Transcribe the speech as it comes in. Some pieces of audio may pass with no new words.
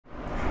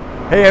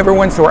Hey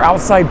everyone, so our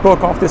outside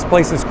book off this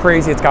place is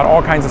crazy. It's got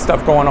all kinds of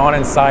stuff going on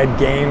inside,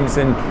 games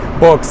and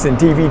books and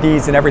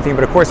DVDs and everything.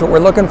 But of course, what we're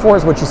looking for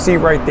is what you see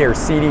right there,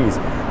 CDs.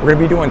 We're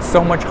gonna be doing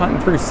so much hunting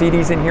through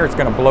CDs in here, it's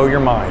gonna blow your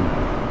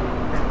mind.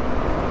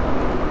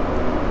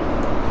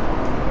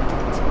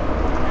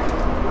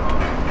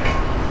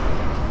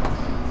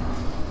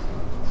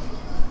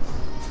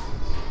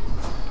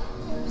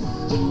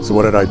 So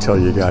what did I tell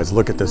you guys?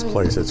 Look at this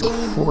place. It's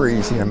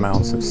crazy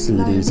amounts of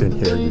CDs in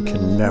here. You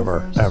can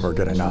never, ever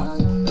get enough.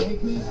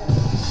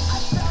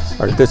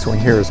 All right, this one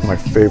here is my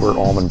favorite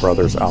Allman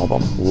Brothers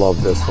album.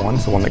 Love this one.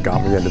 It's the one that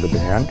got me into the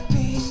band.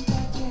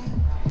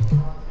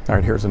 All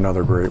right, here's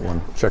another great one.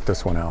 Check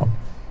this one out.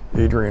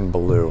 Adrian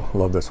Belew.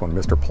 Love this one.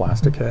 Mr.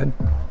 Plastic Head.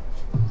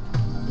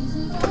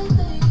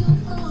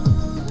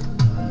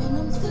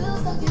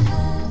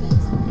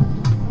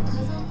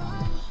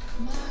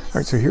 All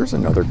right, so here's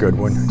another good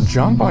one.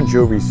 Jon Bon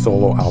Jovi's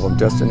solo album,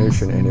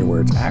 Destination Anywhere.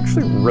 It's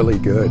actually really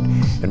good,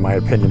 in my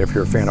opinion, if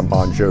you're a fan of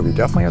Bon Jovi.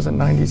 Definitely has a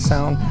 90s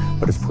sound,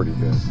 but it's pretty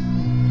good.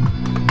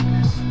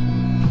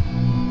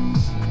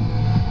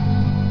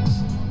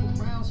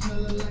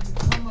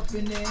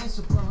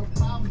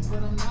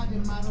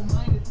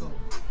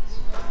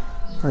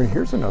 All right,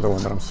 here's another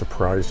one that I'm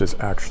surprised is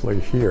actually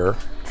here.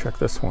 Check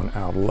this one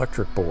out,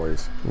 Electric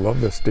Boys.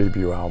 Love this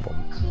debut album.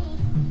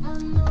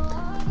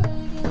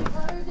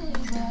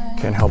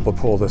 Can't help but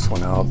pull this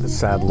one out. The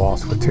Sad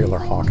Loss with Taylor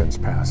Hawkins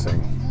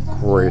passing.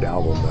 Great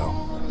album though.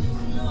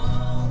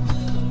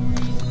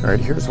 All right,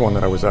 here's one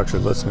that I was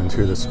actually listening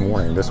to this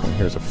morning. This one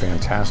here is a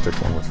fantastic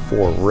one with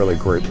 4 really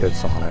great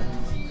hits on it.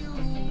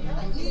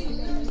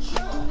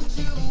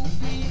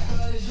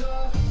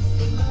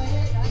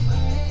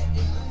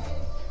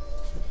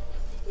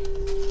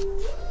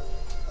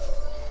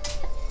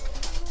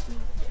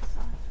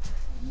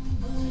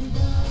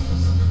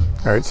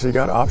 All right, so you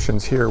got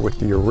options here with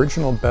the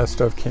original Best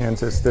of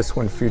Kansas, this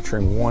one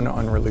featuring 1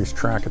 unreleased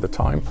track at the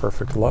time,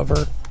 Perfect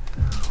Lover,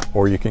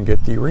 or you can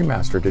get the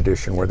remastered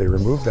edition where they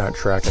remove that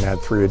track and add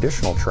 3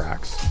 additional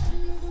tracks.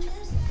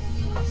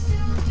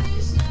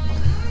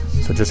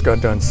 So just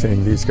got done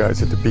seeing these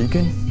guys at the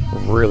Beacon,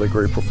 really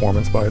great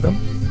performance by them.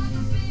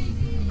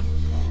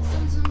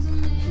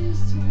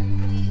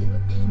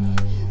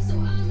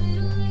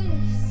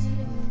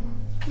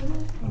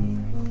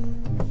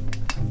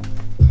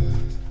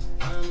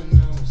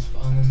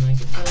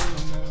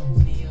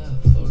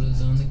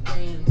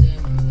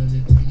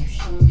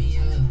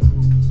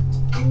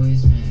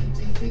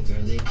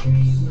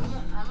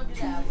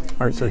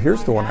 All right, so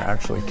here's the one I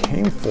actually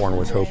came for and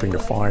was hoping to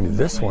find.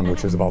 This one,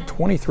 which is about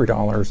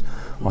 $23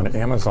 on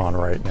Amazon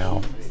right now,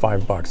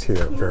 $5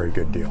 here, very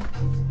good deal.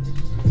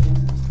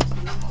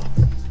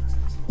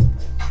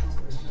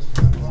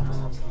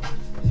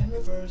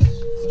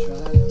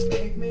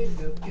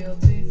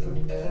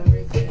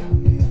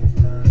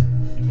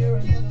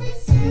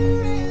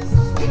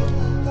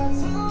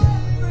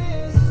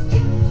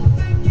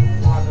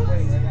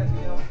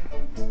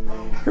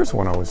 Here's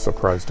one I was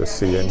surprised to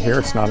see in here.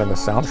 It's not in the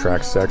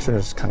soundtrack section,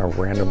 it's kind of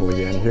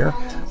randomly in here,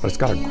 but it's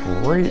got a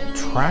great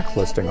track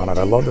listing on it.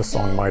 I love the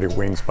song Mighty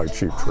Wings by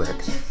Cheap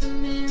Trick.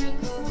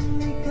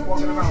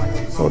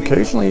 So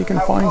occasionally you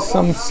can find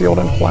some sealed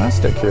in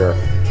plastic here.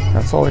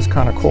 That's always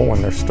kind of cool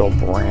when they're still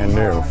brand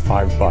new.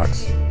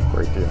 $5,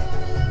 great deal.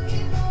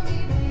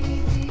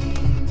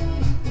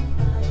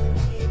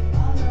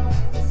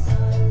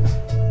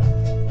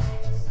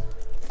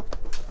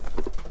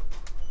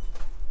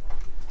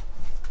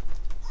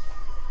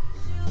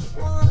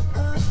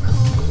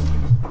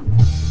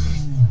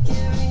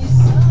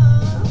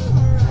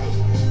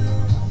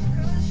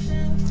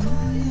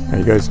 Now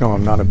you guys know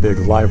I'm not a big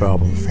live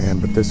album fan,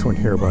 but this one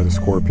here by the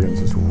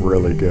Scorpions is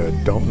really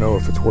good. Don't know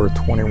if it's worth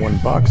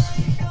 $21,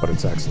 but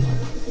it's excellent.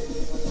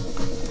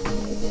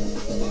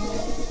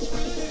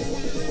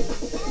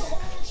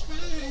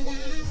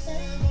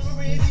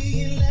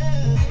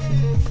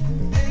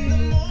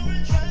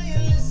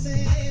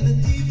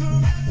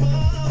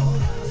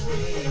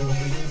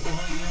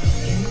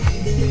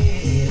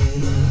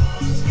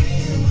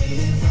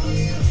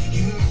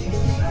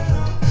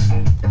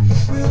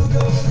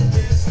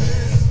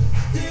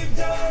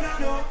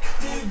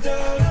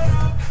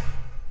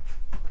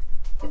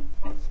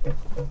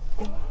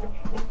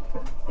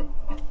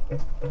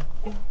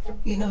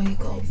 You know you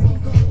go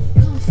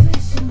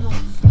confessional.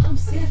 I'm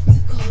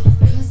skeptical,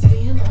 cause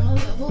being on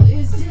level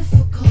is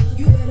difficult.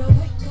 You better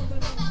wake up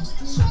and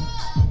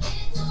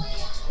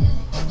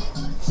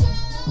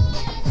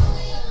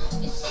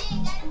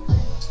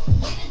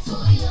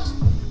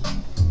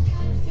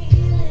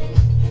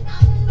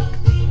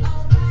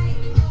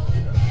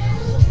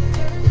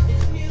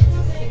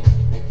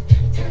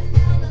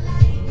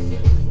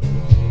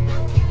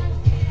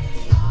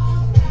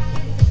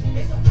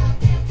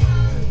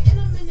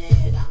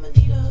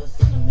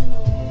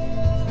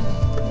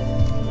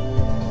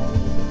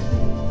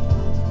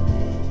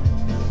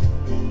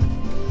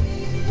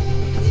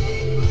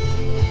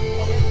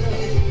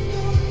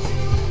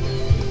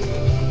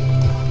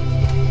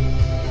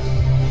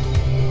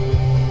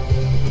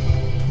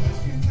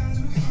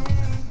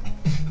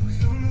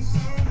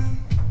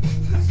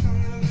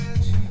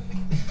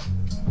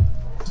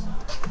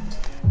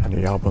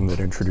album that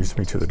introduced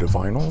me to the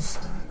Divinyls.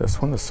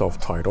 This one, the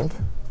self-titled.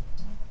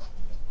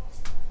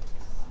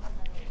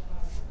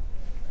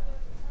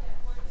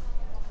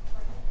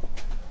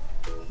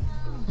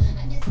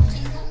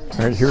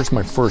 All right, here's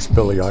my first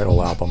Billy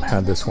Idol album.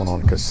 Had this one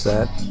on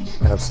cassette.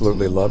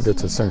 Absolutely loved it.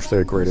 It's essentially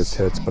a greatest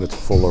hits, but it's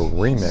full of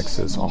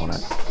remixes on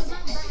it.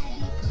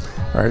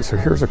 All right, so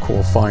here's a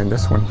cool find.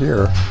 This one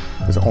here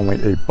is only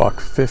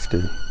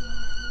 $1.50.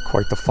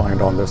 Quite the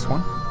find on this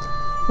one.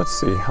 Let's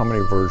see, how many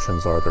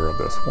versions are there of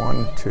this?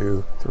 1,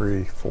 2,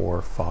 3,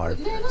 4,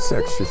 5,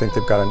 6. You think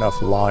they've got enough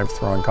live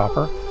Throwing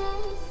Copper?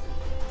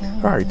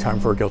 All right, time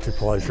for a guilty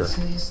pleasure.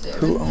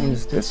 Who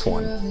owns this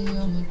one?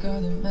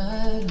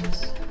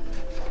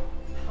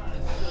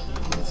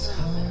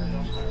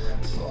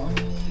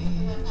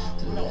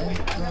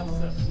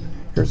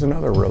 Here's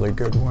another really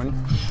good one.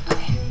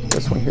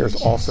 This one here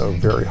is also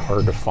very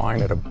hard to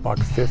find at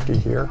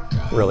 $1.50 here.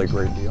 Really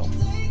great deal.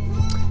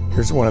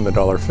 Here's one in the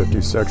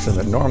 $1.50 section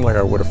that normally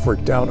I would have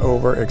freaked out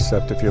over,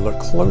 except if you look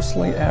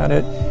closely at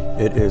it,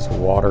 it is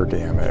Water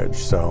Damage.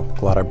 So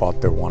glad I bought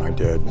the one I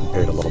did and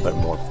paid a little bit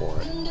more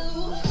for it.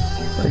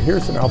 All right,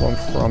 here's an album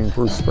from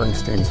Bruce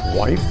Springsteen's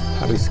wife,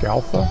 Patti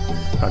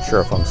Scialfa. Not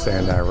sure if I'm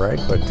saying that right,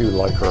 but do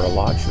like her a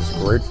lot. She's a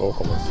great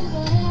vocalist.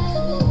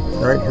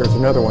 All right, here's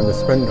another one, the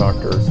Spin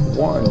Doctors.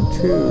 1,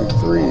 2,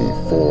 3,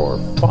 4,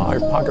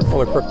 5, Pocket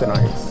Full of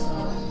Kryptonites.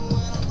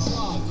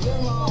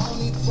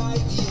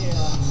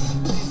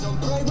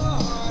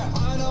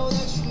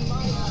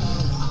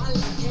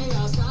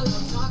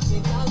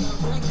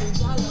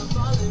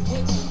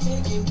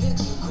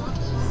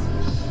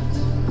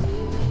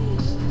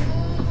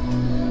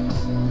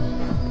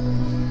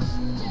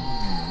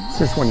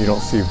 Here's one you don't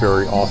see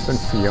very often,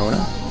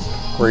 Fiona.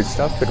 Great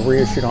stuff, been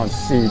reissued on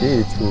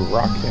CD through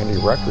Rock Candy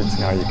Records.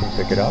 Now you can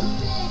pick it up.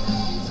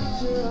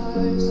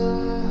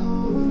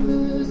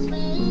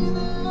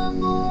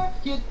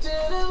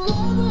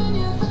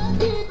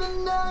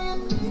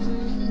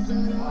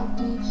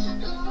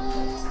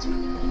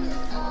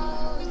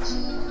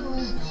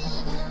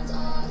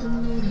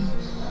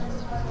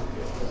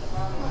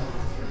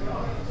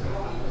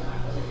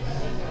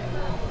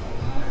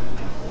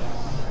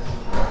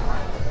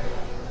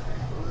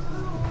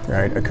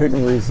 Right, I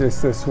couldn't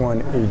resist this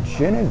one, a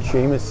Jenna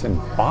Jameson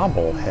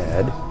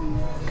bobblehead.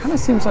 Kind of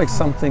seems like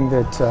something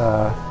that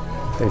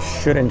they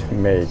shouldn't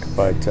make,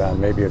 but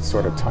maybe it's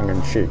sort of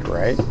tongue-in-cheek,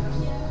 right?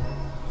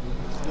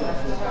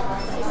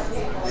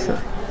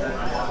 Sure.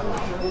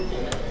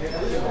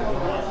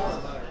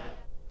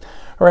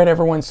 All right,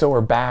 everyone, so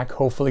we're back.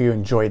 Hopefully you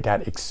enjoyed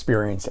that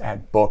experience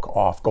at Book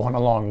Off, going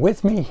along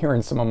with me,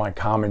 hearing some of my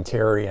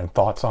commentary and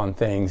thoughts on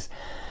things.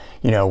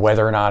 You know,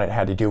 whether or not it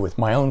had to do with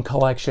my own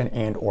collection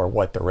and or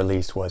what the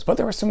release was. But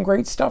there was some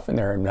great stuff in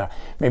there, and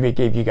maybe it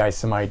gave you guys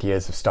some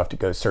ideas of stuff to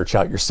go search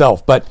out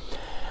yourself. But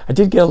I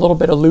did get a little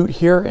bit of loot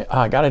here.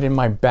 I got it in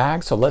my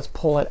bag, so let's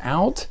pull it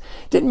out.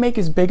 Didn't make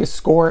as big a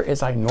score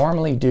as I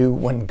normally do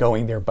when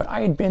going there, but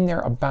I had been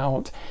there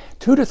about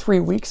 2 to 3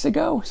 weeks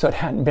ago, so it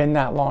hadn't been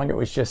that long. It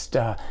was just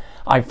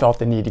I felt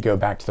the need to go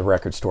back to the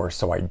record store,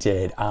 so I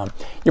did.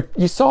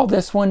 You saw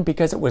this one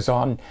because it was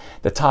on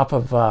the top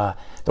of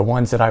the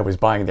ones that I was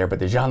buying there, but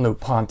the Jean-Luc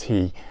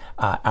Ponty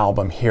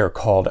album here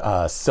called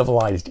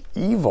Civilized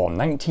Evil,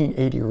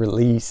 1980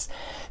 release.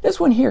 This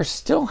one here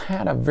still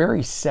had a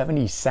very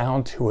 70s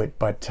sound to it,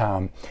 but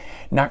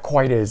not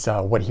quite as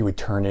what he would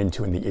turn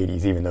into in the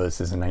 80s, even though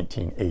this is a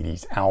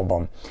 1980s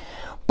album.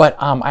 But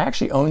I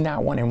actually own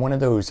that one in one of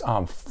those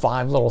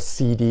 5 little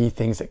CD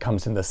things that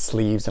comes in the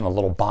sleeves in a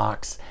little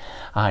box.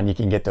 And you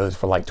can get those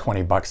for like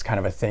 20 bucks kind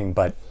of a thing.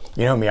 But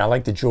you know me, I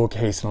like the jewel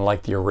case and I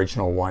like the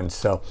original one.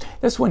 So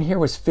this one here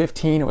was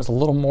 15. It was a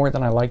little more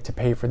than I like to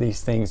pay for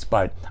these things,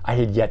 but I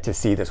had yet to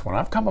see this one.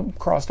 I've come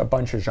across a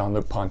bunch of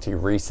Jean-Luc Ponty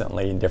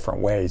recently in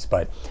different ways,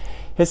 but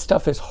his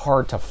stuff is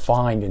hard to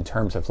find in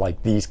terms of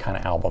like these kind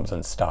of albums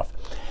and stuff.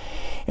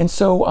 And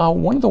so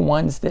one of the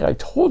ones that I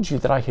told you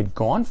that I had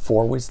gone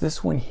for was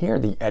this one here,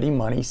 the Eddie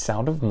Money,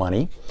 Sound of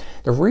Money.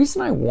 The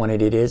reason I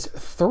wanted it is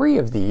 3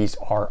 of these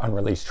are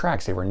unreleased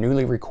tracks. They were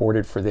newly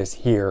recorded for this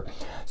here.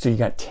 So you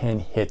got 10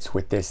 hits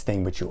with this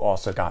thing, but you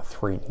also got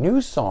 3 new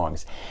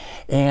songs.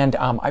 And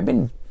I've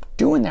been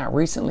doing that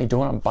recently,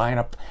 buying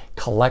up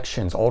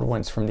collections, old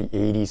ones from the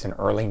 80s and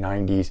early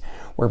 90s,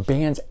 where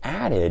bands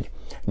added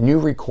new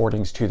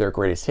recordings to their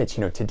greatest hits.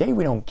 You know, today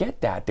we don't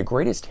get that. The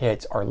greatest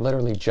hits are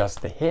literally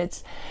just the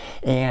hits,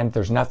 and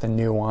there's nothing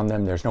new on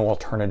them. There's no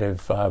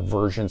alternative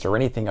versions or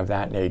anything of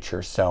that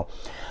nature. So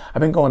I've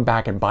been going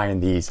back and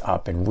buying these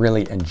up and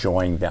really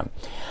enjoying them.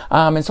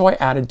 And so I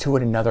added to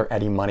it another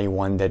Eddie Money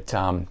one that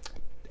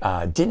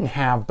didn't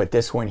have, but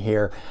this one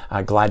here,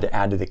 glad to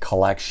add to the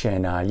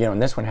collection. You know,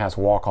 and this one has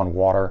Walk on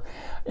Water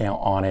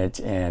on it,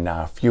 and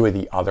a few of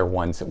the other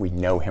ones that we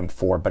know him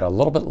for. But a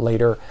little bit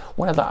later,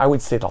 one of the, I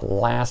would say, the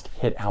last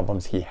hit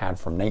albums he had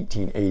from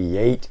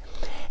 1988.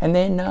 And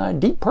then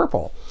Deep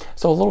Purple.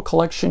 So a little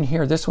collection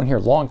here. This one here,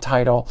 long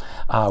title.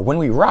 When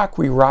We Rock,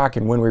 We Rock,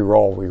 and When We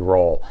Roll, We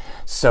Roll.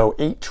 So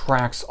 8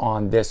 tracks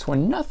on this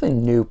one.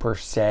 Nothing new per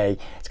se.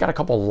 It's got a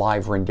couple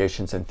live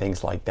renditions and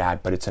things like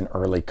that, but it's an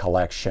early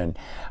collection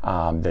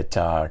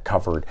that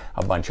covered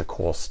a bunch of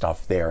cool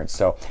stuff there. And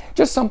so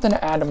just something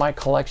to add to my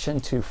collection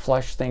to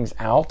flesh things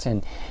out.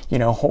 And, you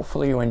know,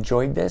 hopefully you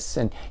enjoyed this,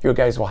 and you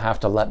guys will have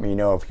to let me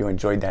know if you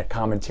enjoyed that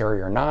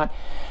commentary or not.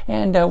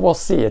 And we'll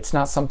see. It's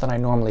not something I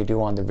normally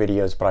do on the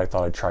videos, but I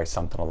thought I'd try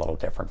something a little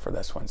different for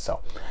this one.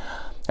 So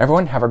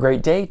everyone, have a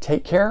great day,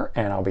 take care,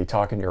 and I'll be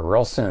talking to you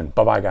real soon.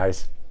 Bye-bye,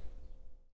 guys.